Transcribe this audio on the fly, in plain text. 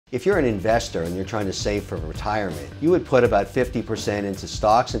If you're an investor and you're trying to save for retirement, you would put about 50% into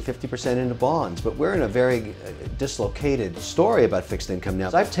stocks and 50% into bonds. But we're in a very dislocated story about fixed income now.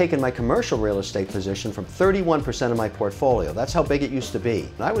 I've taken my commercial real estate position from 31% of my portfolio. That's how big it used to be.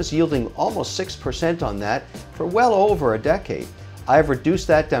 And I was yielding almost 6% on that for well over a decade. I've reduced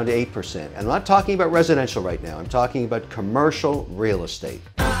that down to 8%. And I'm not talking about residential right now. I'm talking about commercial real estate.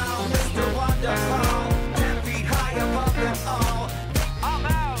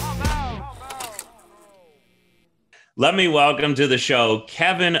 Let me welcome to the show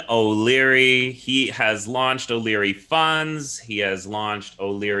Kevin O'Leary. He has launched O'Leary Funds. He has launched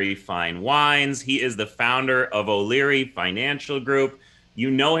O'Leary Fine Wines. He is the founder of O'Leary Financial Group. You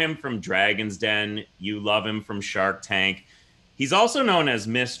know him from Dragon's Den. You love him from Shark Tank. He's also known as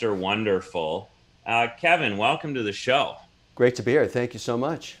Mr. Wonderful. Kevin, welcome to the show. Great to be here. Thank you so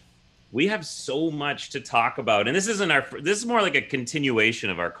much. We have so much to talk about, and this is more like a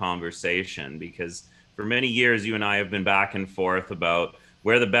continuation of our conversation, because for many years, you and I have been back and forth about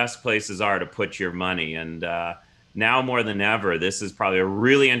where the best places are to put your money. And now more than ever, this is probably a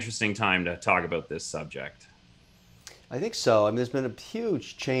really interesting time to talk about this subject. I think so. I mean, there's been a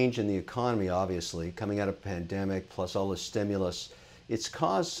huge change in the economy, obviously, coming out of pandemic, plus all the stimulus. It's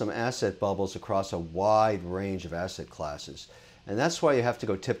caused some asset bubbles across a wide range of asset classes. And that's why you have to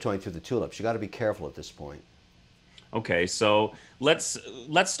go tiptoeing through the tulips. You got to be careful at this point. Okay, so let's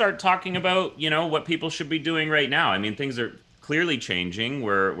start talking about, what people should be doing right now. I mean, things are clearly changing.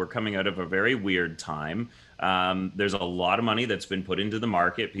 We're coming out of a very weird time. There's a lot of money that's been put into the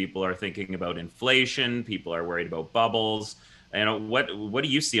market. People are thinking about inflation. People are worried about bubbles. What do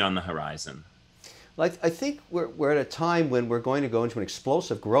you see on the horizon? Well, I think we're at a time when we're going to go into an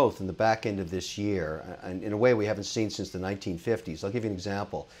explosive growth in the back end of this year, and in a way we haven't seen since the 1950s. I'll give you an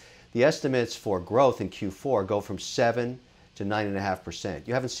example. The estimates for growth in Q4 go from 7 to 9.5%.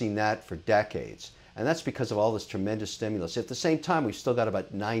 You haven't seen that for decades. And that's because of all this tremendous stimulus. At the same time, we've still got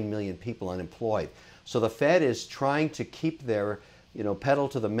about 9 million people unemployed. So the Fed is trying to keep their pedal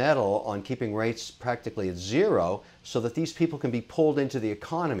to the metal on keeping rates practically at zero so that these people can be pulled into the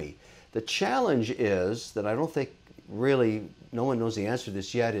economy. The challenge is that I don't think really no one knows the answer to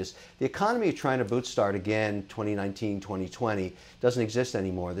this yet, is the economy you're trying to bootstart again 2019, 2020 doesn't exist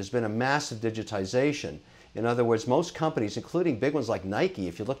anymore. There's been a massive digitization. In other words, most companies, including big ones like Nike,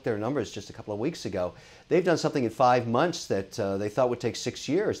 if you look at their numbers just a couple of weeks ago, they've done something in 5 months that they thought would take 6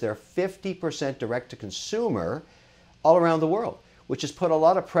 years. They're 50% direct to consumer all around the world, which has put a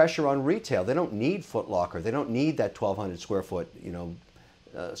lot of pressure on retail. They don't need Foot Locker. They don't need that 1,200 square foot,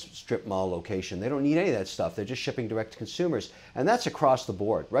 strip mall location. They don't need any of that stuff. They're just shipping direct to consumers. And that's across the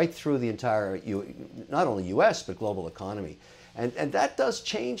board, right through the entire, not only US, but global economy. And that does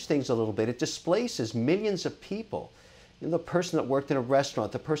change things a little bit. It displaces millions of people. The person that worked in a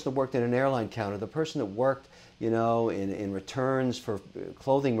restaurant, the person that worked in an airline counter, the person that worked, in returns for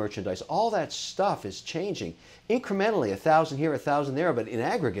clothing merchandise, all that stuff is changing incrementally, 1,000 here, 1,000 there, but in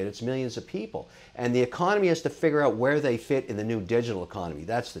aggregate, it's millions of people. And the economy has to figure out where they fit in the new digital economy.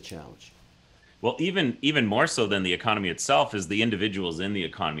 That's the challenge. Well, even more so than the economy itself is the individuals in the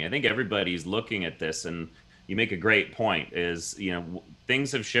economy. I think everybody's looking at this, and you make a great point, is,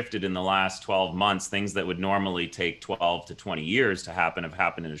 things have shifted in the last 12 months. Things that would normally take 12 to 20 years to happen have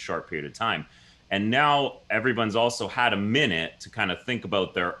happened in a short period of time. And now everyone's also had a minute to kind of think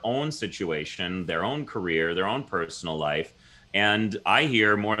about their own situation, their own career, their own personal life. And I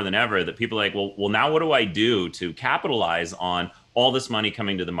hear more than ever that people are like, well, now what do I do to capitalize on all this money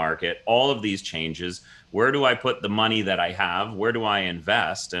coming to the market, all of these changes? Where do I put the money that I have? Where do I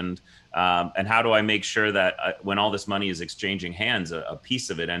invest? And how do I make sure that when all this money is exchanging hands, a piece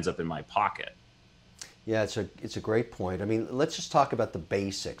of it ends up in my pocket? Yeah, it's a great point. I mean, let's just talk about the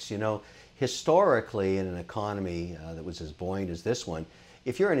basics. Historically, in an economy that was as buoyant as this one,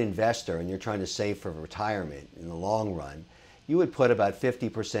 if you're an investor and you're trying to save for retirement in the long run, you would put about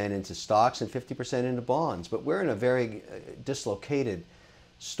 50% into stocks and 50% into bonds. But we're in a very dislocated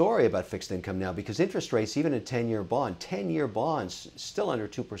story about fixed income now, because interest rates, even a 10-year bonds still under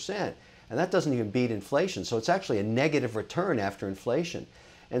 2%. And that doesn't even beat inflation. So it's actually a negative return after inflation.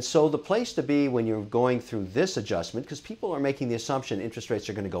 And so the place to be when you're going through this adjustment, because people are making the assumption interest rates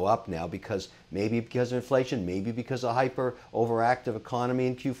are going to go up now maybe because of inflation, maybe because of hyper overactive economy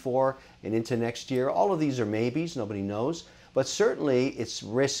in Q4 and into next year. All of these are maybes, nobody knows. But certainly it's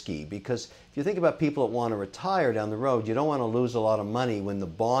risky, because if you think about people that want to retire down the road, you don't want to lose a lot of money when the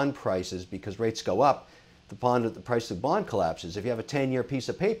bond prices, because rates go up, the price of the bond collapses. If you have a 10-year piece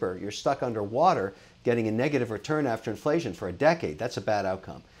of paper, you're stuck underwater getting a negative return after inflation for a decade. That's a bad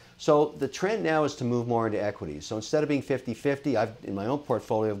outcome. So the trend now is to move more into equities. So instead of being 50-50, I've, in my own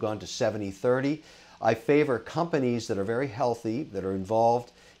portfolio, I've gone to 70-30. I favor companies that are very healthy, that are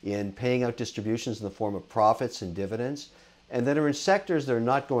involved in paying out distributions in the form of profits and dividends, and that are in sectors that are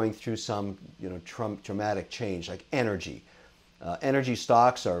not going through some traumatic change, like energy. Energy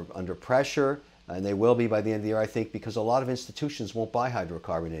stocks are under pressure, and they will be by the end of the year, I think, because a lot of institutions won't buy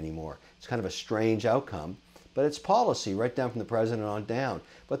hydrocarbon anymore. It's kind of a strange outcome, but it's policy right down from the president on down.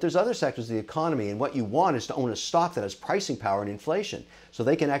 But there's other sectors of the economy, and what you want is to own a stock that has pricing power and inflation, so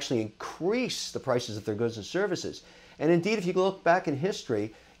they can actually increase the prices of their goods and services. And indeed, if you look back in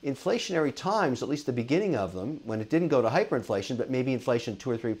history, inflationary times, at least the beginning of them, when it didn't go to hyperinflation, but maybe inflation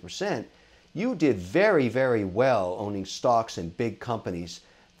 2 or 3%, you did very, very well owning stocks in big companies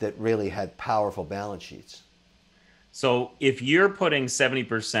that really had powerful balance sheets. So if you're putting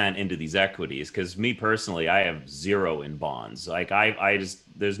 70% into these equities, because me personally, I have zero in bonds. Like I just,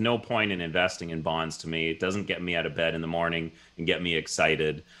 there's no point in investing in bonds to me. It doesn't get me out of bed in the morning and get me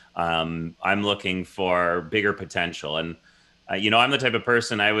excited. I'm looking for bigger potential. And, I'm the type of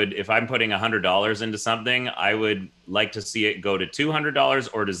person if I'm putting $100 into something, I would like to see it go to $200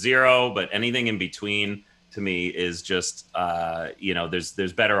 or to zero, but anything in between to me is just,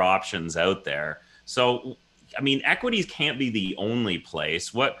 there's better options out there. So, I mean, equities can't be the only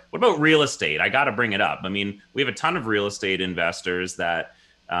place. What about real estate? I got to bring it up. I mean, we have a ton of real estate investors that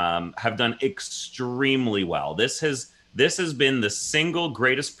have done extremely well. This has been the single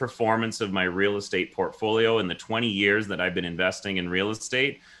greatest performance of my real estate portfolio in the 20 years that I've been investing in real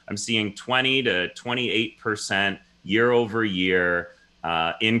estate. I'm seeing 20 to 28% year over year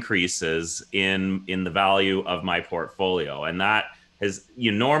increases in the value of my portfolio, and that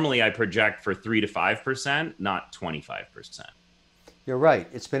normally I project for 3 to 5%, not 25%. You're right.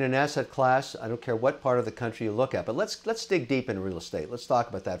 It's been an asset class. I don't care what part of the country you look at, but let's dig deep into real estate. Let's talk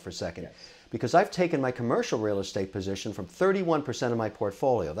about that for a second. Yes. Because I've taken my commercial real estate position from 31% of my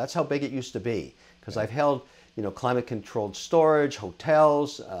portfolio. That's how big it used to be. Because I've held, climate-controlled storage,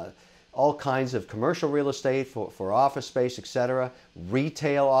 hotels, all kinds of commercial real estate for office space, etc.,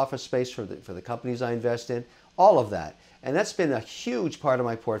 retail office space for the companies I invest in, all of that. And that's been a huge part of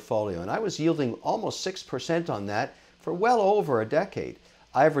my portfolio. And I was yielding almost 6% on that for well over a decade.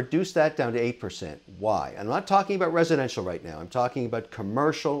 I've reduced that down to 8%. Why? I'm not talking about residential right now. I'm talking about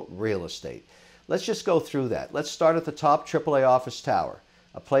commercial real estate. Let's just go through that. Let's start at the top, AAA Office Tower,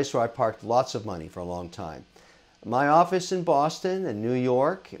 a place where I parked lots of money for a long time. My office in Boston and New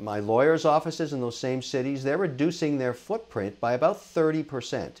York, my lawyers' offices in those same cities, they're reducing their footprint by about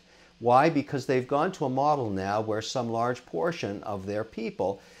 30%. Why? Because they've gone to a model now where some large portion of their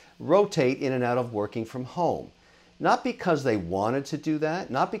people rotate in and out of working from home. Not because they wanted to do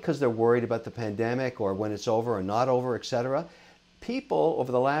that, not because they're worried about the pandemic or when it's over or not over, etc. People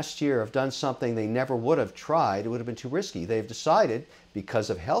over the last year have done something they never would have tried. It would have been too risky. They've decided,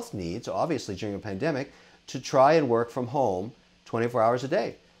 because of health needs, obviously during a pandemic, to try and work from home 24 hours a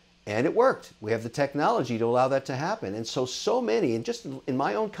day. And it worked. We have the technology to allow that to happen. And so many, and just in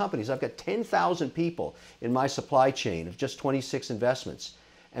my own companies, I've got 10,000 people in my supply chain of just 26 investments.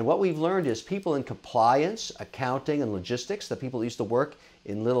 And what we've learned is people in compliance, accounting, and logistics, the people that used to work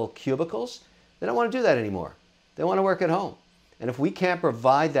in little cubicles, they don't want to do that anymore. They want to work at home. And if we can't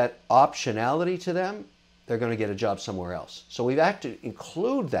provide that optionality to them, they're going to get a job somewhere else. So we've had to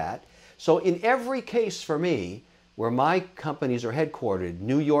include that. So in every case for me, where my companies are headquartered,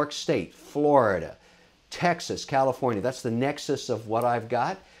 New York State, Florida, Texas, California, that's the nexus of what I've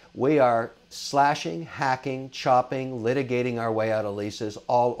got. We are slashing, hacking, chopping, litigating our way out of leases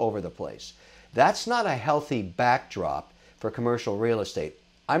all over the place. That's not a healthy backdrop for commercial real estate.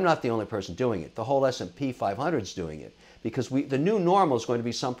 I'm not the only person doing it. The whole S&P 500 is doing it because the new normal is going to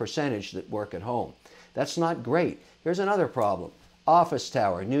be some percentage that work at home. That's not great. Here's another problem. Office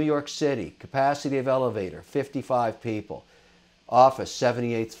tower, New York City, capacity of elevator, 55 people. Office,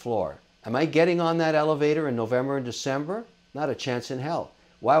 78th floor. Am I getting on that elevator in November and December? Not a chance in hell.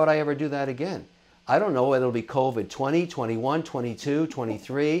 Why would I ever do that again? I don't know whether it'll be COVID 20, 21, 22,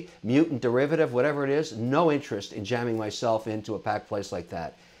 23, mutant derivative, whatever it is. No interest in jamming myself into a packed place like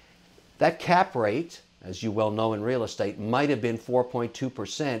that. That cap rate, as you well know in real estate, might have been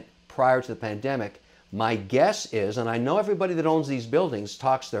 4.2% prior to the pandemic. My guess is, and I know everybody that owns these buildings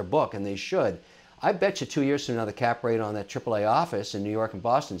talks their book, and they should, I bet you 2 years from now the cap rate on that AAA office in New York and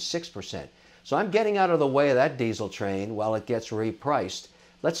Boston is 6%. So I'm getting out of the way of that diesel train while it gets repriced.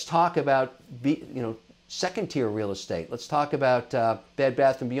 Let's talk about second-tier real estate. Let's talk about Bed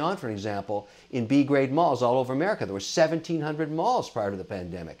Bath & Beyond, for example, in B-grade malls all over America. There were 1,700 malls prior to the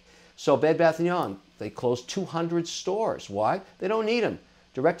pandemic. So Bed Bath & Beyond, they closed 200 stores. Why? They don't need them.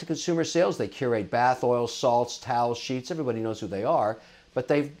 Direct-to-consumer sales, they curate bath oils, salts, towels, sheets. Everybody knows who they are. But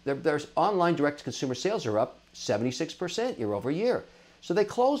their online direct-to-consumer sales are up 76% year over year. So they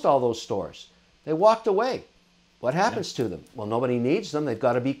closed all those stores. They walked away. What happens to them? Well, nobody needs them. They've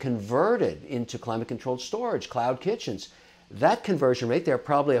got to be converted into climate-controlled storage, cloud kitchens. That conversion rate, they're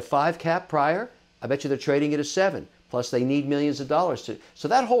probably a 5 cap prior. I bet you they're trading at a 7. Plus, they need millions of dollars to. So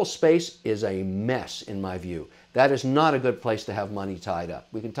that whole space is a mess, in my view. That is not a good place to have money tied up.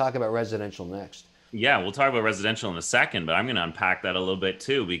 We can talk about residential next. Yeah, we'll talk about residential in a second, but I'm going to unpack that a little bit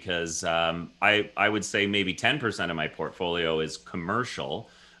too, because I would say maybe 10% of my portfolio is commercial,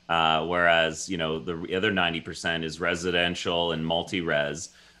 whereas the other 90% is residential and multi-res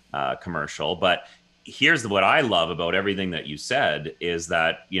commercial. But here's what I love about everything that you said is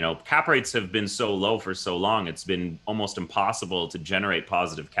that cap rates have been so low for so long, it's been almost impossible to generate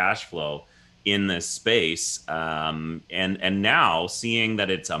positive cash flow in this space, and now seeing that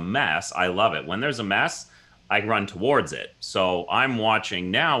it's a mess, I love it. When there's a mess, I run towards it. So I'm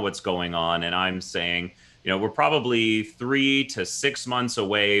watching now what's going on, and I'm saying, we're probably 3 to 6 months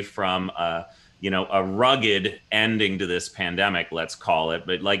away from a rugged ending to this pandemic, let's call it.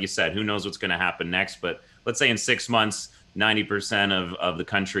 But like you said, who knows what's going to happen next? But let's say in 6 months, 90% of the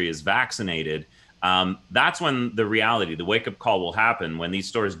country is vaccinated. That's when the reality, the wake-up call will happen. When these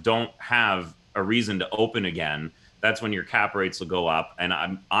stores don't have a reason to open again, that's when your cap rates will go up.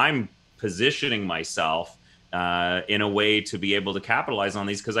 And I'm positioning myself in a way to be able to capitalize on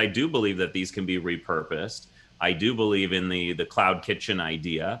these, because I do believe that these can be repurposed. I do believe in the cloud kitchen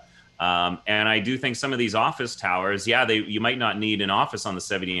idea. And I do think some of these office towers, you might not need an office on the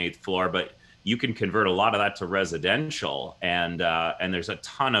 78th floor, but you can convert a lot of that to residential, and there's a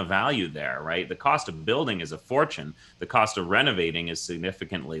ton of value there, right? The cost of building is a fortune. The cost of renovating is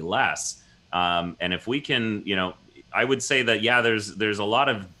significantly less. And if we can, I would say that, there's a lot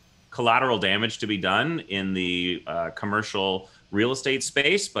of collateral damage to be done in the commercial real estate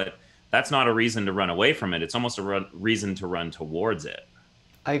space, but that's not a reason to run away from it. It's almost a reason to run towards it.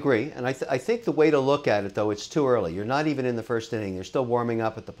 I agree. And I think the way to look at it, though, it's too early. You're not even in the first inning. You're still warming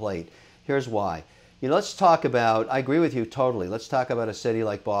up at the plate. Here's why. Let's talk about, I agree with you totally. Let's talk about a city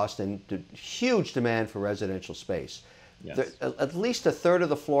like Boston, huge demand for residential space. Yes. At least a third of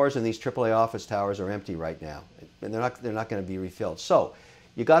the floors in these AAA office towers are empty right now, and they're not going to be refilled. So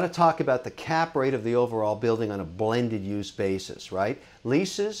you got to talk about the cap rate of the overall building on a blended use basis, right?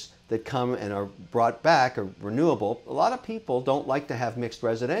 Leases that come and are brought back are renewable. A lot of people don't like to have mixed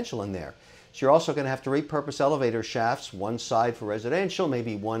residential in there. So you're also going to have to repurpose elevator shafts, one side for residential,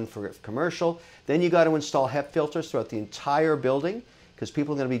 maybe one for commercial. Then you got to install HEP filters throughout the entire building, because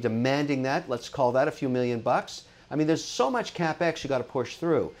people are going to be demanding that. Let's call that a few $1,000,000. I mean, there's so much CapEx you got to push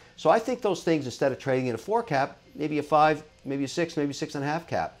through. So I think those things, instead of trading at a 4 cap, maybe a 5, maybe a 6, maybe 6.5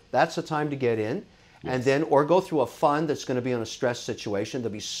 cap. That's the time to get in. Yes. And then, or go through a fund that's going to be on a stress situation.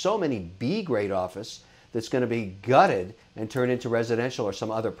 There'll be so many B-grade office that's going to be gutted and turned into residential or some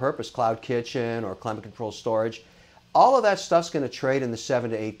other purpose, cloud kitchen or climate control storage. All of that stuff's going to trade in the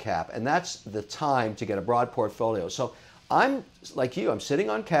 7 to 8 cap, and that's the time to get a broad portfolio. So I'm like you, I'm sitting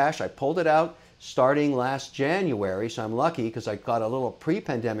on cash. I pulled it out starting last January, so I'm lucky because I got a little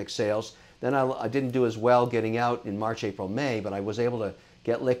pre-pandemic sales. Then I didn't do as well getting out in March, April, May, but I was able to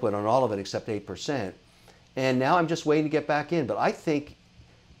get liquid on all of it except 8%. And now I'm just waiting to get back in. But I think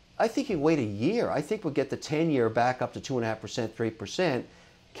you wait a year. I think we'll get the 10-year back up to 2.5%, 3%.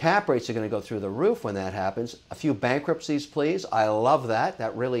 Cap rates are going to go through the roof when that happens. A few bankruptcies, please. I love that.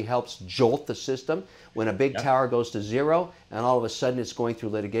 That really helps jolt the system. When a big tower goes to zero and all of a sudden it's going through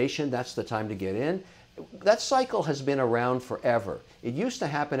litigation, that's the time to get in. That cycle has been around forever. It used to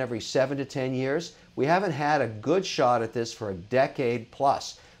happen every 7 to 10 years. We haven't had a good shot at this for a decade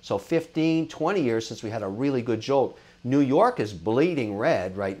plus. So 15, 20 years since we had a really good jolt. New York is bleeding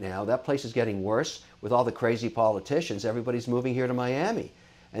red right now. That place is getting worse with all the crazy politicians. Everybody's moving here to Miami.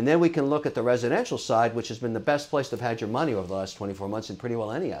 And then we can look at the residential side, which has been the best place to have had your money over the last 24 months in pretty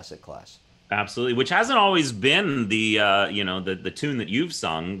well any asset class. Absolutely, which hasn't always been the the tune that you've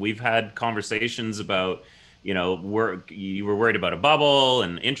sung. We've had conversations about, you were worried about a bubble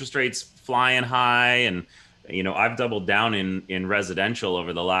and interest rates flying high, and I've doubled down in residential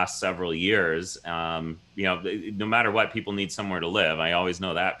over the last several years. No matter what, people need somewhere to live. I always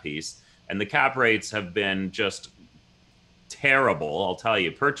know that piece, and the cap rates have been just terrible. I'll tell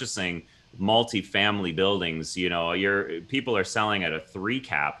you, purchasing multi-family buildings, people are selling at a 3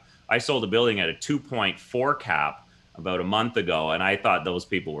 cap. I sold a building at a 2.4 cap about a month ago, and I thought those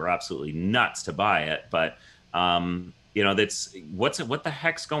people were absolutely nuts to buy it. But what the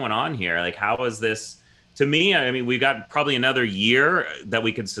heck's going on here? Like, how is this To me, I mean, we got probably another year that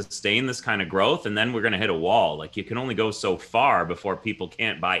we could sustain this kind of growth, and then we're going to hit a wall. Like you can only go so far before people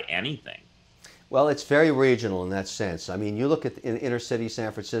can't buy anything. Well, it's very regional in that sense. I mean, you look at in inner city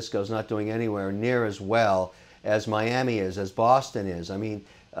San Francisco is not doing anywhere near as well as Miami is, as Boston is. I mean,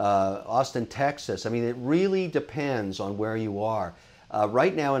 Austin, Texas. I mean, it really depends on where you are.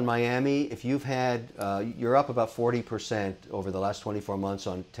 Right now in Miami, if you've had, you're up about 40% over the last 24 months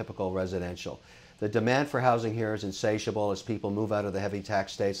on typical residential. The demand for housing here is insatiable as people move out of the heavy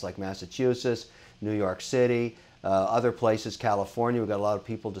tax states like Massachusetts, New York City, other places, California. We've got a lot of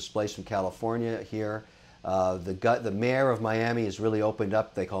people displaced from California here. The mayor of Miami has really opened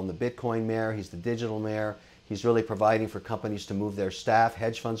up. They call him the Bitcoin mayor. He's the digital mayor. He's really providing for companies to move their staff.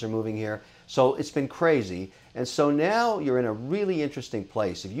 Hedge funds are moving here. So it's been crazy. And so now you're in a really interesting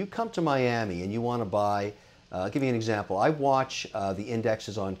place. If you come to Miami and you want to buy, I'll give you an example. I watch the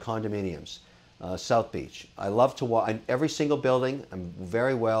indexes on condominiums. South Beach. I love to watch every single building. I'm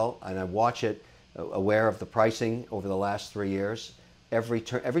very well, and I watch it, aware of the pricing over the last 3 years. Every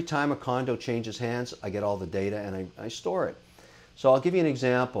time a condo changes hands, I get all the data and I store it. So I'll give you an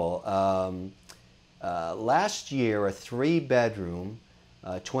example. Last year, a 3-bedroom,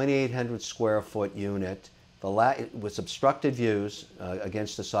 2,800 square foot unit, with obstructed views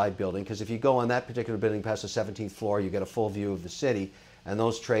against the side building, because if you go on that particular building past the 17th floor, you get a full view of the city, and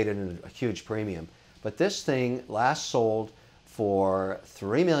those traded at a huge premium. But this thing last sold for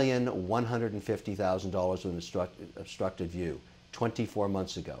 $3,150,000 with an obstructed view 24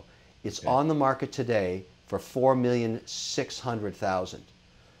 months ago. It's on the market today for $4,600,000.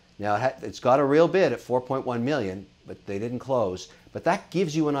 Now it's got a real bid at $4.1 million, but they didn't close. But that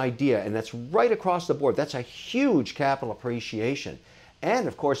gives you an idea, and that's right across the board. That's a huge capital appreciation. And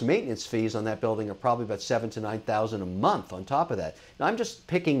of course, maintenance fees on that building are probably about $7,000 to $9,000 a month on top of that. Now, I'm just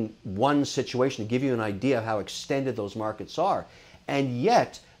picking one situation to give you an idea of how extended those markets are. And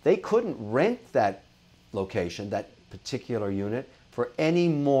yet, they couldn't rent that location, that particular unit, for any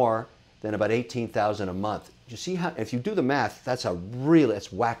more than about $18,000 a month. You see how, if you do the math, that's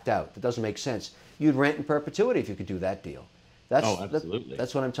it's whacked out. It doesn't make sense. You'd rent in perpetuity if you could do that deal. Absolutely.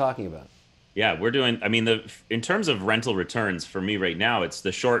 That's what I'm talking about. Yeah, we're doing. I mean, in terms of rental returns for me right now, it's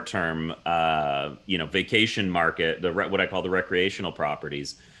the short-term, vacation market, what I call the recreational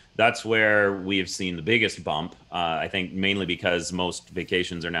properties. That's where we have seen the biggest bump. I think mainly because most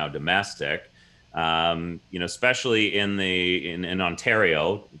vacations are now domestic. Especially in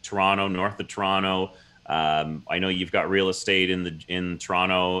Ontario, Toronto, north of Toronto. I know you've got real estate in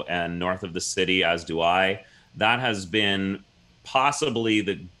Toronto and north of the city, as do I. That has been possibly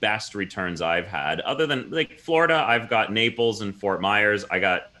the best returns I've had. Other than like Florida, I've got Naples and Fort Myers. I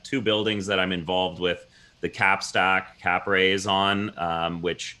got 2 buildings that I'm involved with the cap raise on,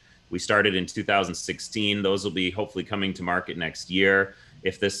 which we started in 2016. Those will be hopefully coming to market next year.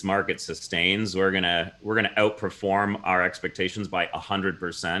 If this market sustains, we're gonna outperform our expectations by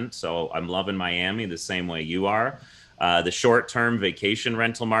 100%. So I'm loving Miami the same way you are. The short-term vacation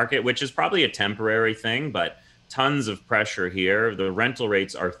rental market, which is probably a temporary thing, but tons of pressure here. The rental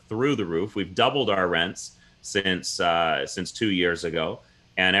rates are through the roof. We've doubled our rents since 2 years ago,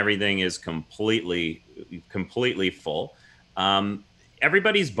 and everything is completely full.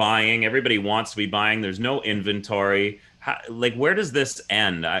 Everybody's buying. Everybody wants to be buying. There's no inventory. Where does this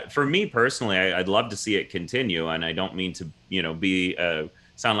end? For me personally, I'd love to see it continue, and I don't mean to,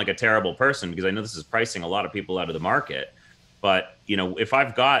 sound like a terrible person, because I know this is pricing a lot of people out of the market. But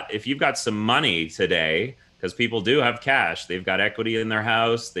if you've got some money today, because people do have cash, they've got equity in their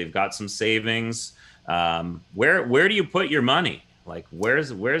house, they've got some savings. Where do you put your money? Like, where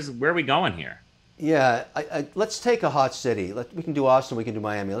are we going here? Yeah, let's take a hot city. We can do Austin, we can do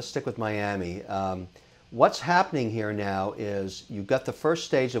Miami. Let's stick with Miami. What's happening here now is you've got the first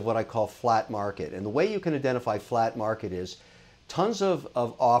stage of what I call flat market. And the way you can identify flat market is tons of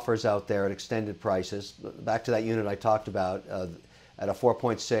offers out there at extended prices. Back to that unit I talked about at a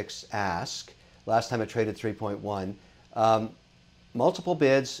 4.6 ask. Last time it traded 3.1. Multiple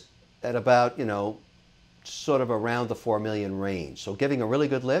bids at about, sort of around the 4 million range. So giving a really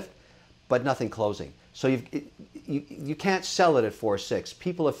good lift, but nothing closing. So you can't sell it at 4.6.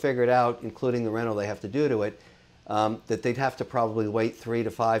 People have figured out, including the rental they have to do to it, that they'd have to probably wait 3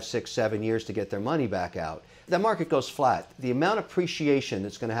 to 5, 6, 7 years to get their money back out. The market goes flat. The amount of appreciation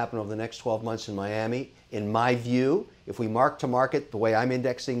that's going to happen over the next 12 months in Miami, in my view, if we mark to market the way I'm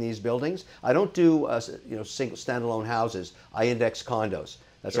indexing these buildings, I don't do single standalone houses. I index condos.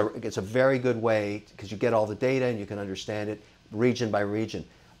 It's a very good way because you get all the data and you can understand it region by region.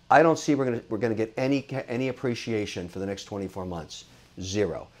 I don't see we're going to get any appreciation for the next 24 months.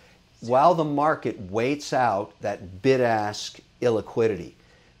 Zero. while the market waits out that bid-ask illiquidity.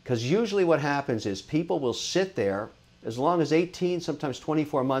 Because usually what happens is people will sit there as long as 18, sometimes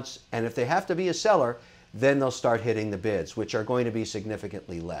 24 months, and if they have to be a seller, then they'll start hitting the bids, which are going to be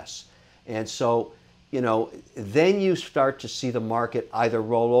significantly less. And so, then you start to see the market either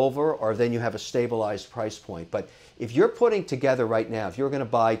roll over or then you have a stabilized price point. But if you're putting together right now, if you're going to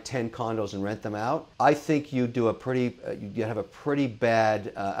buy 10 condos and rent them out, I think you have a pretty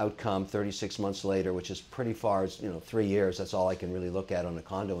bad outcome 36 months later, which is pretty far, 3 years. That's all I can really look at on a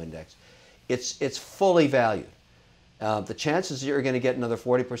condo index. It's fully valued. The chances that you're going to get another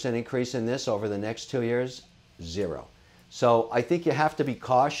 40% increase in this over the next 2 years, zero. So I think you have to be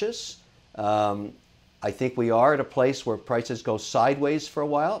cautious. I think we are at a place where prices go sideways for a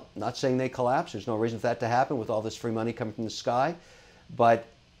while. Not saying they collapse. There's no reason for that to happen with all this free money coming from the sky. But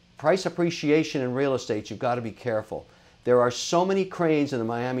price appreciation in real estate, you've got to be careful. There are so many cranes in the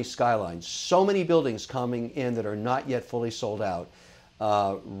Miami skyline, so many buildings coming in that are not yet fully sold out.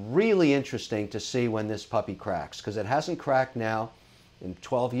 Really interesting to see when this puppy cracks, because it hasn't cracked now in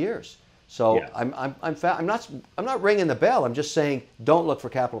 12 years. So yeah. I'm not ringing the bell. I'm just saying don't look for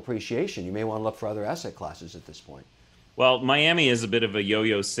capital appreciation. You may want to look for other asset classes at this point. Well, Miami is a bit of a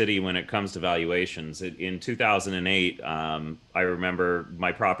yo-yo city when it comes to valuations. In 2008, I remember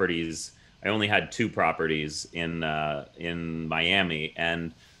my properties. I only had 2 properties in Miami,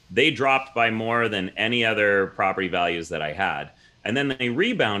 and they dropped by more than any other property values that I had. And then they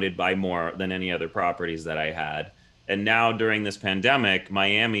rebounded by more than any other properties that I had. And now during this pandemic,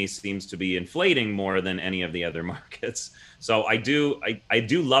 Miami seems to be inflating more than any of the other markets. So I do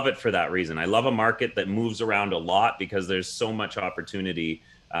love it for that reason. I love a market that moves around a lot because there's so much opportunity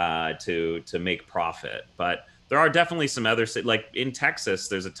to make profit. But there are definitely some other, like in Texas,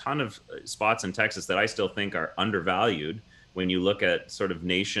 there's a ton of spots in Texas that I still think are undervalued when you look at sort of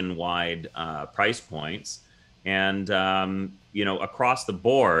nationwide price points. And across the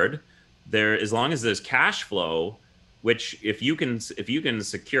board, as long as there's cash flow, which if you can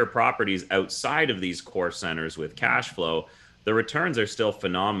secure properties outside of these core centers with cash flow, the returns are still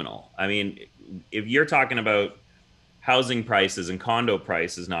phenomenal. I mean, if you're talking about housing prices and condo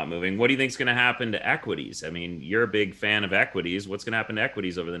prices not moving, what do you think is going to happen to equities? I mean, you're a big fan of equities. What's going to happen to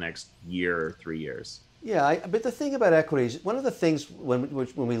equities over the next year or 3 years? Yeah, but the thing about equities, one of the things when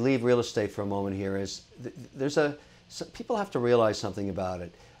we leave real estate for a moment here is people have to realize something about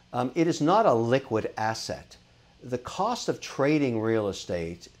it. It is not a liquid asset. The cost of trading real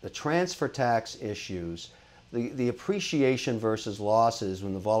estate, the transfer tax issues, the appreciation versus losses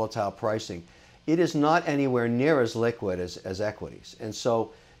when the volatile pricing, it is not anywhere near as liquid as equities. And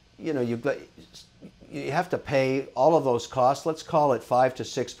so, you have to pay all of those costs. Let's call it 5 to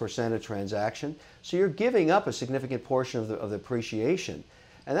 6% of transaction. So you're giving up a significant portion of the appreciation.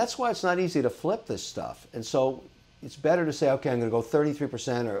 And that's why it's not easy to flip this stuff. And so it's better to say, okay, I'm going to go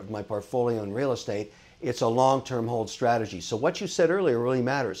 33% of my portfolio in real estate. It's a long-term hold strategy. So what you said earlier really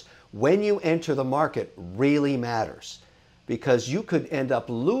matters. When you enter the market really matters, because you could end up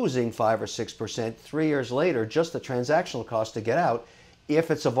losing 5 or 6% 3 years later, just the transactional cost to get out, if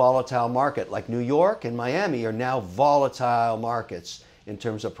it's a volatile market. Like New York and Miami are now volatile markets in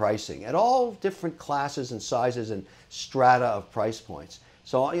terms of pricing at all different classes and sizes and strata of price points.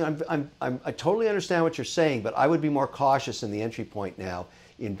 So I totally understand what you're saying, but I would be more cautious in the entry point now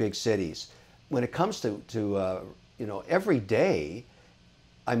in big cities. When it comes to every day,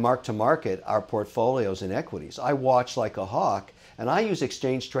 I mark to market our portfolios in equities. I watch like a hawk, and I use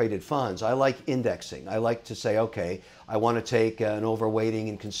exchange traded funds. I like indexing. I like to say, okay, I want to take an overweighting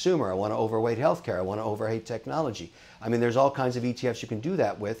in consumer. I want to overweight healthcare. I want to overweight technology. I mean, there's all kinds of ETFs you can do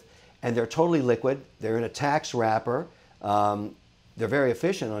that with, and they're totally liquid. They're in a tax wrapper. They're very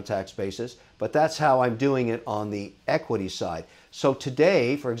efficient on a tax basis, but that's how I'm doing it on the equity side. So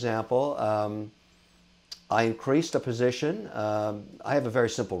today, for example, I increased a position. I have a very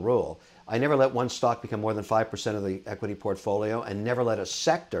simple rule. I never let one stock become more than 5% of the equity portfolio, and never let a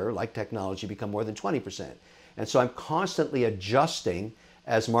sector like technology become more than 20%. And so I'm constantly adjusting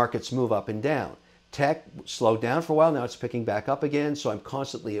as markets move up and down. Tech slowed down for a while, now it's picking back up again, so I'm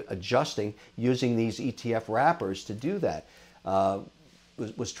constantly adjusting using these ETF wrappers to do that.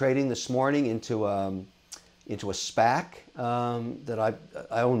 Was trading this morning into a SPAC that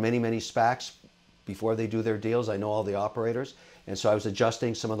I own many SPACs before they do their deals. I know all the operators, and so I was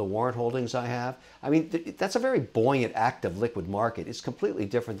adjusting some of the warrant holdings I have. I mean, that's a very buoyant, active, liquid market. It's completely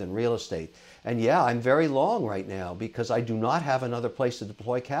different than real estate. And yeah, I'm very long right now because I do not have another place to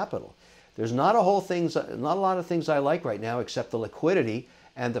deploy capital. There's not a lot of things I like right now except the liquidity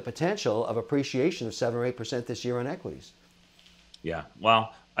and the potential of appreciation of 7 or 8% this year on equities. Yeah,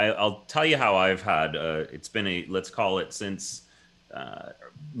 well, I'll tell you how I've had. It's been let's call it since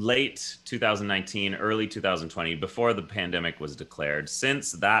late 2019, early 2020, before the pandemic was declared.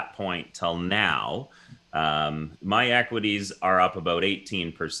 Since that point till now, my equities are up about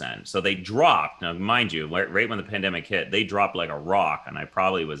 18%. So they dropped. Now, mind you, right when the pandemic hit, they dropped like a rock, and I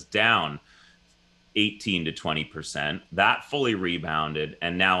probably was down 18 to 20%. That fully rebounded,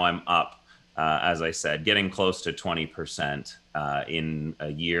 and now I'm up, as I said, getting close to 20% in a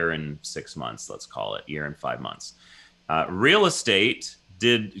year and 6 months, let's call it, year and 5 months. Real estate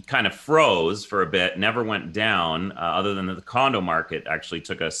did kind of froze for a bit, never went down, other than the condo market actually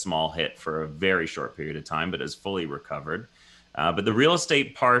took a small hit for a very short period of time, but has fully recovered. But the real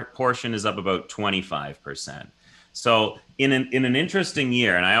estate portion is up about 25%. So in an interesting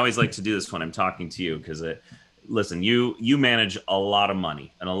year, and I always like to do this when I'm talking to you, because listen, you manage a lot of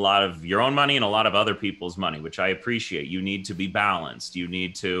money, and a lot of your own money and a lot of other people's money, which I appreciate. You need to be balanced. You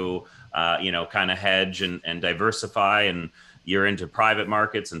need to kind of hedge and diversify, and you're into private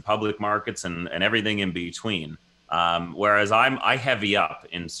markets and public markets and everything in between. Whereas I heavy up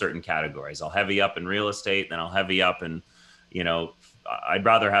in certain categories. I'll heavy up in real estate, then I'll heavy up in, I'd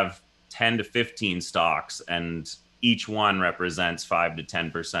rather have 10 to 15 stocks, and each one represents 5 to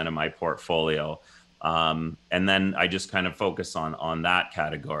 10% of my portfolio. And then I just kind of focus on that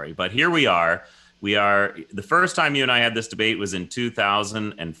category. But here we are. The first time you and I had this debate was in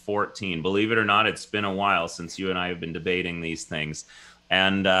 2014. Believe it or not, it's been a while since you and I have been debating these things.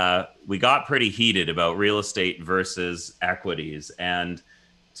 And we got pretty heated about real estate versus equities. And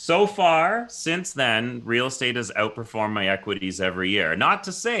so far, since then, real estate has outperformed my equities every year. Not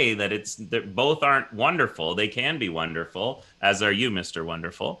to say that both aren't wonderful. They can be wonderful, as are you, Mr.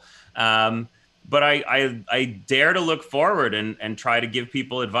 Wonderful. But I dare to look forward and try to give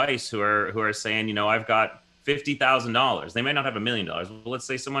people advice who are saying, I've got $50,000. They may not have $1 million. Well, let's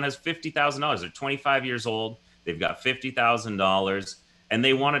say someone has $50,000. They're 25 years old. They've got $50,000, and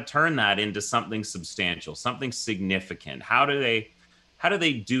they want to turn that into something substantial, something significant. How do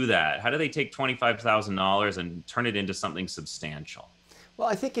they do that? How do they take $25,000 and turn it into something substantial? Well,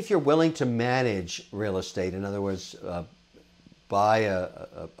 I think if you're willing to manage real estate, in other words, buy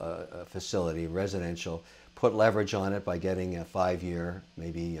a facility, residential, put leverage on it by getting a 5-year,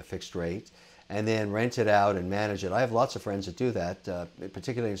 maybe a fixed rate, and then rent it out and manage it. I have lots of friends that do that,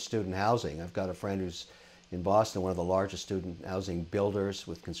 particularly in student housing. I've got a friend who's in Boston, one of the largest student housing builders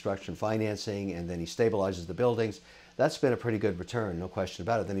with construction financing, and then he stabilizes the buildings. That's been a pretty good return, no question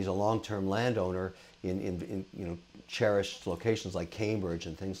about it. Then he's a long-term landowner in cherished locations like Cambridge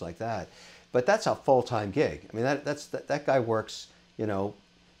and things like that. But that's a full-time gig. I mean, that guy works,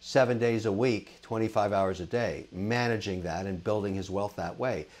 7 days a week, 25 hours a day, managing that and building his wealth that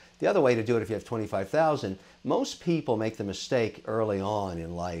way. The other way to do it, if you have 25,000, most people make the mistake early on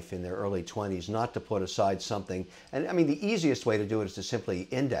in life, in their early 20s, not to put aside something. And I mean, the easiest way to do it is to simply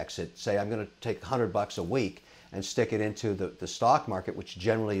index it. Say, I'm going to take $100 a week and stick it into the stock market, which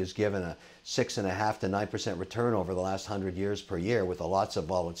generally is given a 6.5% to 9% return over the last 100 years per year, with lots of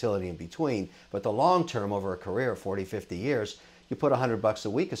volatility in between. But the long term, over a career of 40, 50 years, you put $100 a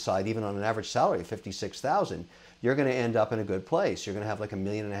week aside, even on an average salary of $56,000, you're going to end up in a good place. You're going to have like $1.5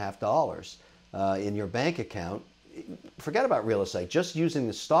 million in your bank account. Forget about real estate, just using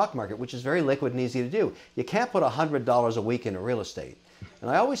the stock market, which is very liquid and easy to do. You can't put $100 a week into real estate.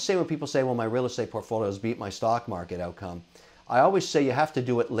 And I always say, when people say, well, my real estate portfolio has beat my stock market outcome, I always say you have to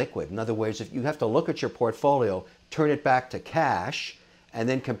do it liquid. In other words, if you have to look at your portfolio, turn it back to cash, and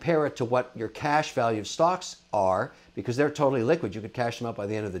then compare it to what your cash value of stocks are, because they're totally liquid. You could cash them out by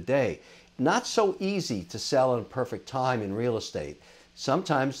the end of the day. Not so easy to sell in perfect time in real estate.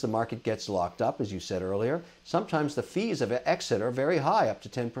 Sometimes the market gets locked up, as you said earlier. Sometimes the fees of exit are very high, up to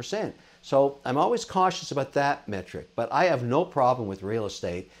 10%. So I'm always cautious about that metric. But I have no problem with real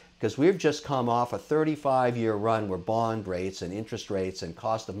estate, because we've just come off a 35-year run where bond rates and interest rates and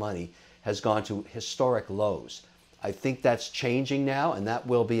cost of money has gone to historic lows. I think that's changing now, and that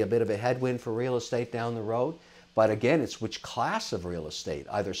will be a bit of a headwind for real estate down the road. But again, it's which class of real estate,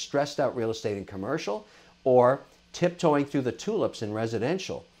 either stressed out real estate in commercial or tiptoeing through the tulips in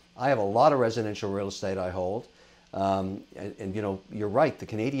residential. I have a lot of residential real estate I hold. And you're right, the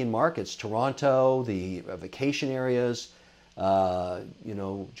Canadian markets, Toronto, the vacation areas,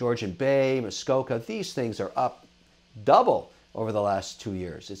 Georgian Bay, Muskoka, these things are up double over the last 2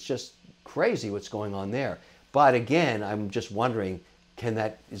 years. It's just crazy what's going on there. But again, I'm just wondering,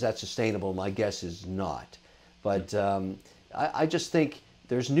 is that sustainable? My guess is not. But I just think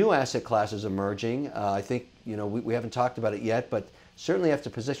there's new asset classes emerging. I think, we haven't talked about it yet, but certainly have to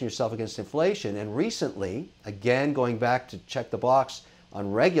position yourself against inflation. And recently, again, going back to check the box,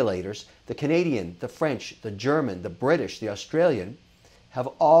 on regulators, the Canadian, the French, the German, the British, the Australian, have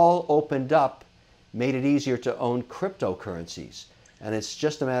all opened up, made it easier to own cryptocurrencies. And it's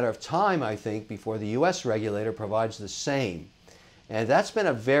just a matter of time, I think, before the US regulator provides the same. And that's been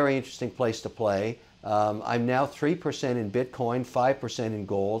a very interesting place to play. I'm now 3% in Bitcoin, 5% in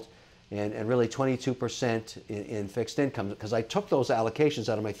gold, and really 22% in fixed income, because I took those allocations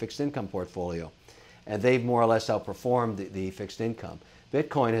out of my fixed income portfolio, and they've more or less outperformed the fixed income.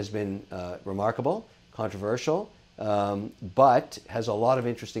 Bitcoin has been remarkable, controversial, but has a lot of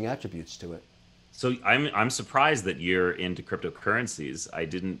interesting attributes to it. So I'm surprised that you're into cryptocurrencies. I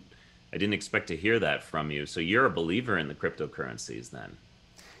didn't expect to hear that from you. So you're a believer in the cryptocurrencies then?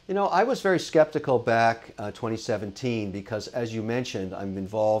 You know, I was very skeptical back 2017 because, as you mentioned, I'm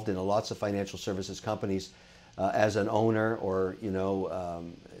involved in lots of financial services companies as an owner, or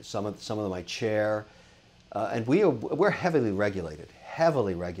some of them I chair, and we're heavily regulated,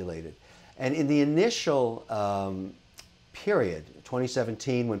 and in the initial period,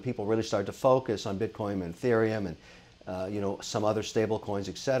 2017, when people really started to focus on Bitcoin and Ethereum and some other stable coins,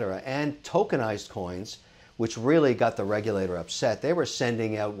 etc., and tokenized coins, which really got the regulator upset. They were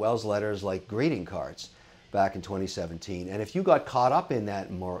sending out Wells letters like greeting cards back in 2017. And if you got caught up in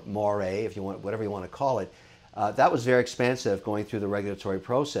that moray, if you want, whatever you want to call it, that was very expensive, going through the regulatory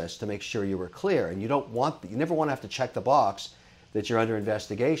process to make sure you were clear. And you never want to have to check the box that you're under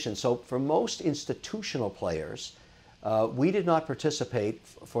investigation. So for most institutional players, we did not participate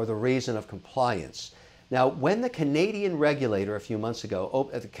for the reason of compliance. Now, when the Canadian regulator a few months ago,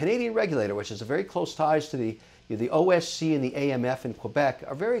 the Canadian regulator, which has very close ties to the OSC and the AMF in Quebec,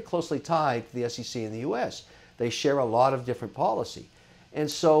 are very closely tied to the SEC in the US. They share a lot of different policy.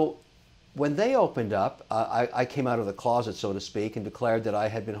 And so when they opened up, I came out of the closet, so to speak, and declared that I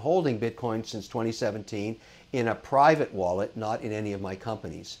had been holding Bitcoin since 2017 in a private wallet, not in any of my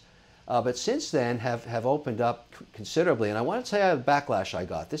companies. But since then have opened up considerably. And I want to tell you the backlash I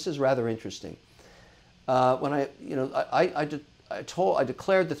got. This is rather interesting. When I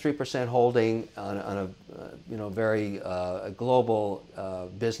declared the 3% holding on a very global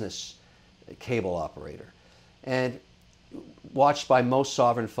business cable operator, and watched by most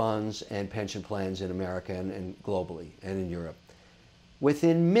sovereign funds and pension plans in America and globally and in Europe.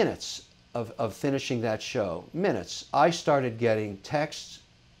 Within minutes of finishing that show, I started getting texts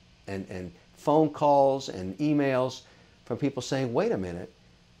and phone calls and emails from people saying, wait a minute,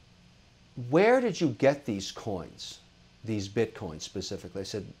 where did you get these coins, these Bitcoins specifically? I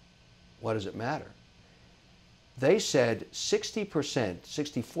said, what does it matter? They said 60%,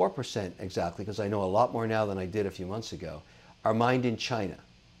 64% exactly, because I know a lot more now than I did a few months ago, are mined in China,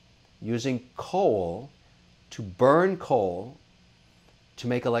 using coal to burn coal to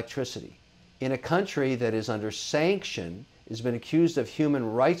make electricity, in a country that is under sanction, has been accused of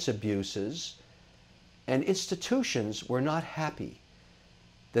human rights abuses, and institutions were not happy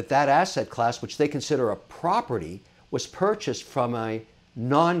that asset class, which they consider a property, was purchased from a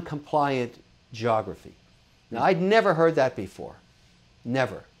non-compliant geography. Now, I'd never heard that before,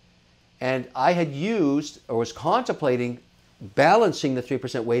 never. And I had used, or was contemplating, balancing the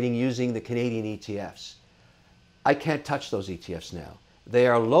 3% weighting using the Canadian ETFs. I can't touch those ETFs now. They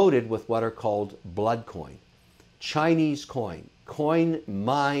are loaded with what are called blood coin, Chinese coin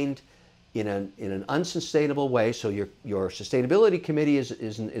mined in an unsustainable way. So your sustainability committee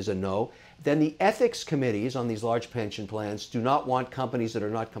is a no. Then the ethics committees on these large pension plans do not want companies that are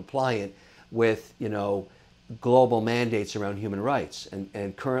not compliant with global mandates around human rights.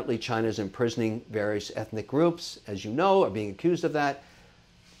 And currently China is imprisoning various ethnic groups, as you know, are being accused of that.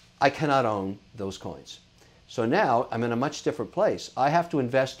 I cannot own those coins. So now I'm in a much different place. I have to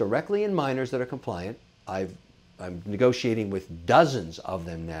invest directly in miners that are compliant. I'm negotiating with dozens of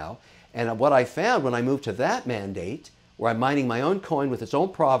them now. And what I found when I moved to that mandate, where I'm mining my own coin with its own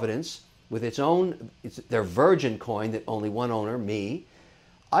provenance, with their virgin coin that only one owner, me,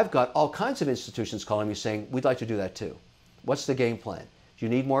 I've got all kinds of institutions calling me saying, we'd like to do that too. What's the game plan? Do you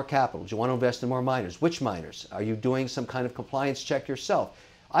need more capital? Do you want to invest in more miners? Which miners? Are you doing some kind of compliance check yourself?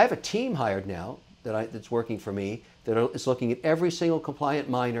 I have a team hired now that's working for me that is looking at every single compliant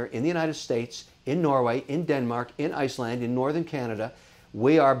miner in the United States, in Norway, in Denmark, in Iceland, in northern Canada.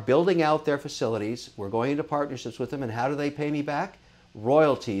 We are building out their facilities. We're going into partnerships with them. And how do they pay me back?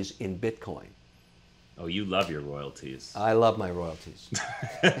 Royalties in Bitcoin. Oh, you love your royalties. I love my royalties.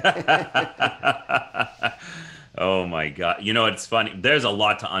 Oh my God. It's funny. There's a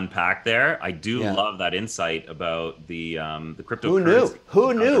lot to unpack there. I do love that insight about the cryptocurrency.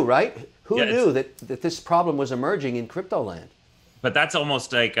 Who knew, right? Who knew that this problem was emerging in crypto land? But that's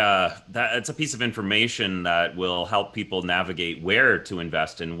almost like it's a piece of information that will help people navigate where to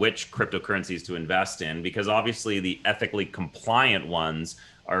invest in, which cryptocurrencies to invest in, because obviously the ethically compliant ones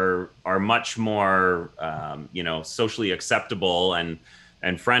are much more socially acceptable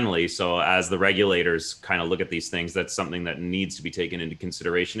and friendly. So as the regulators kind of look at these things, that's something that needs to be taken into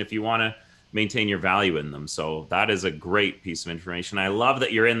consideration if you want to maintain your value in them. So that is a great piece of information. I love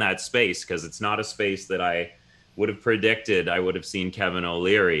that you're in that space, because it's not a space that I would have predicted I would have seen Kevin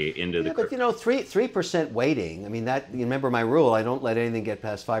O'Leary into. Yeah, but you know, 3% weighting. I mean, that, you remember my rule, I don't let anything get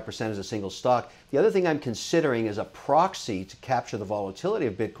past 5% as a single stock. The other thing I'm considering as a proxy to capture the volatility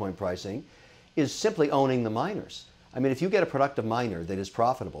of Bitcoin pricing is simply owning the miners. I mean, if you get a productive miner that is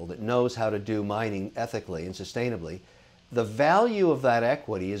profitable, that knows how to do mining ethically and sustainably, the value of that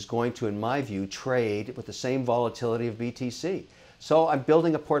equity is going to, in my view, trade with the same volatility of BTC. So I'm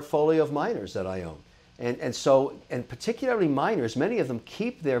building a portfolio of miners that I own. And particularly miners, many of them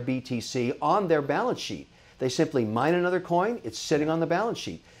keep their BTC on their balance sheet. They simply mine another coin, it's sitting on the balance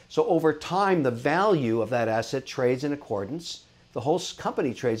sheet. So over time, the value of that asset trades in accordance, the whole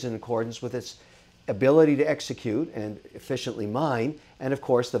company trades in accordance with its ability to execute and efficiently mine, and of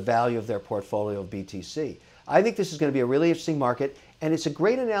course the value of their portfolio of BTC. I think this is going to be a really interesting market, and it's a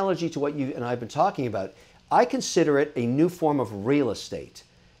great analogy to what you and I have been talking about. I consider it a new form of real estate.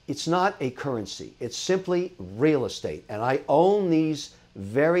 It's not a currency, it's simply real estate. And I own these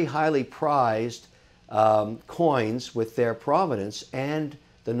very highly prized coins with their provenance and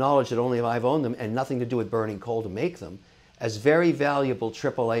the knowledge that only I've owned them and nothing to do with burning coal to make them as very valuable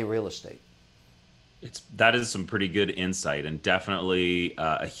AAA real estate. That is some pretty good insight, and definitely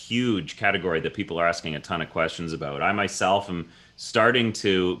a huge category that people are asking a ton of questions about. I myself am starting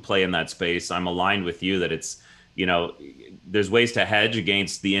to play in that space. I'm aligned with you that it's, there's ways to hedge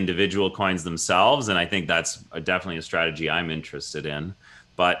against the individual coins themselves, and I think that's definitely a strategy I'm interested in.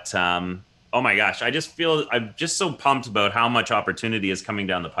 But oh my gosh, I just feel I'm just so pumped about how much opportunity is coming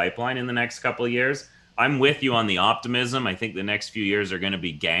down the pipeline in the next couple of years. I'm with you on the optimism. I think the next few years are going to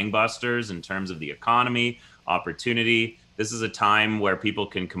be gangbusters in terms of the economy, opportunity. This is a time where people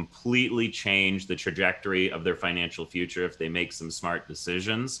can completely change the trajectory of their financial future if they make some smart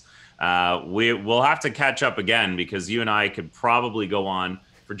decisions. We'll have to catch up again, because you and I could probably go on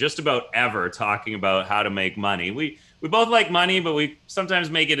for just about ever talking about how to make money. We both like money, but we sometimes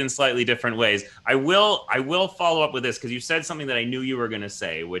make it in slightly different ways. I will follow up with this, because you said something that I knew you were going to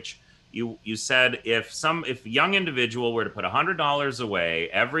say, which you said if a young individual were to put $100 away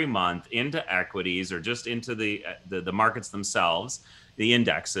every month into equities or just into the markets themselves, the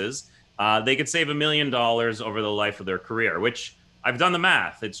indexes, they could save $1 million over the life of their career, which I've done the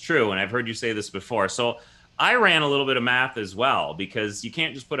math. It's true. And I've heard you say this before. So I ran a little bit of math as well, because you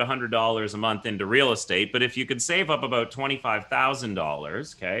can't just put $100 a month into real estate. But if you could save up about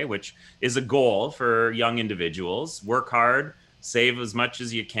 $25,000, okay, which is a goal for young individuals, work hard, save as much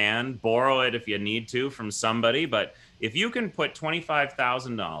as you can, borrow it if you need to from somebody. But if you can put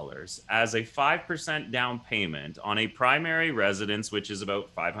 $25,000 as a 5% down payment on a primary residence, which is about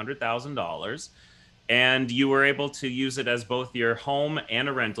 $500,000, and you were able to use it as both your home and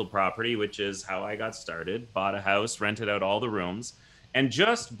a rental property, which is how I got started, bought a house, rented out all the rooms, and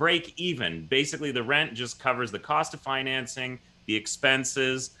just break even. Basically, the rent just covers the cost of financing, the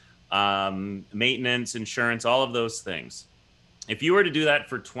expenses, maintenance, insurance, all of those things. If you were to do that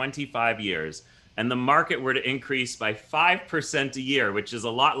for 25 years and the market were to increase by 5% a year, which is a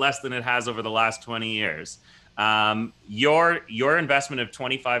lot less than it has over the last 20 years, your investment of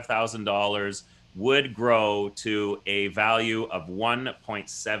 $25,000 would grow to a value of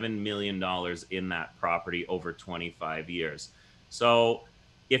 $1.7 million in that property over 25 years. So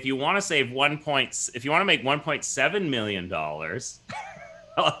if you want to save if you want to make $1.7 million,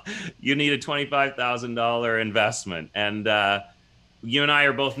 you need a $25,000 investment. And you and I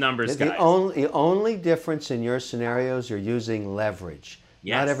are both numbers guys. The only difference in your scenarios, you're using leverage.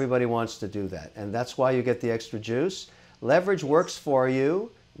 Yes. Not everybody wants to do that. And that's why you get the extra juice. Leverage works for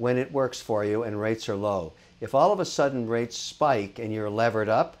you when it works for you and rates are low. If all of a sudden rates spike and you're levered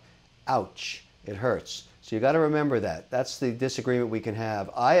up, ouch, it hurts. So you got to remember that. That's the disagreement we can have.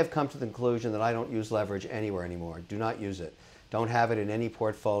 I have come to the conclusion that I don't use leverage anywhere anymore. Do not use it. Don't have it in any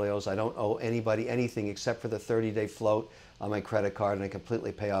portfolios. I don't owe anybody anything except for the 30-day float on my credit card, and I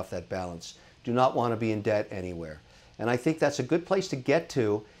completely pay off that balance. Do not want to be in debt anywhere. And I think that's a good place to get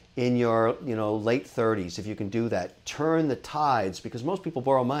to in your late 30s, if you can do that. Turn the tides, because most people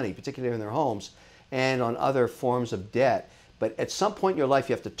borrow money, particularly in their homes and on other forms of debt. But at some point in your life,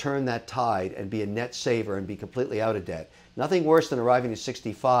 you have to turn that tide and be a net saver and be completely out of debt. Nothing worse than arriving at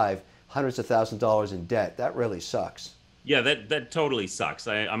 65, hundreds of thousands of dollars in debt. That really sucks. Yeah, that totally sucks.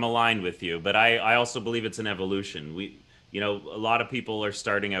 I'm aligned with you, but I also believe it's an evolution. A lot of people are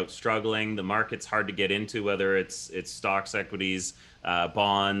starting out struggling. The market's hard to get into, whether it's stocks, equities,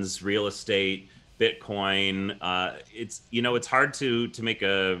 bonds, real estate, Bitcoin. It's hard to make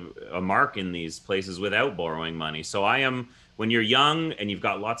a mark in these places without borrowing money. So when you're young and you've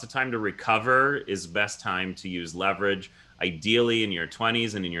got lots of time to recover, is best time to use leverage. Ideally, in your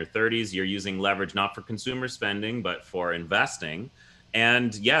 20s and in your 30s, you're using leverage not for consumer spending, but for investing.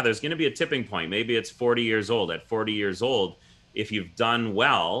 And yeah, there's going to be a tipping point. Maybe it's 40 years old. At 40 years old, if you've done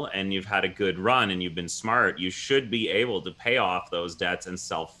well and you've had a good run and you've been smart, you should be able to pay off those debts and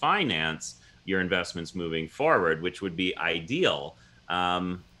self-finance your investments moving forward, which would be ideal.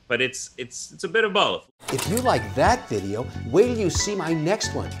 But it's a bit of both. If you like that video, wait till you see my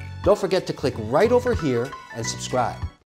next one. Don't forget to click right over here and subscribe.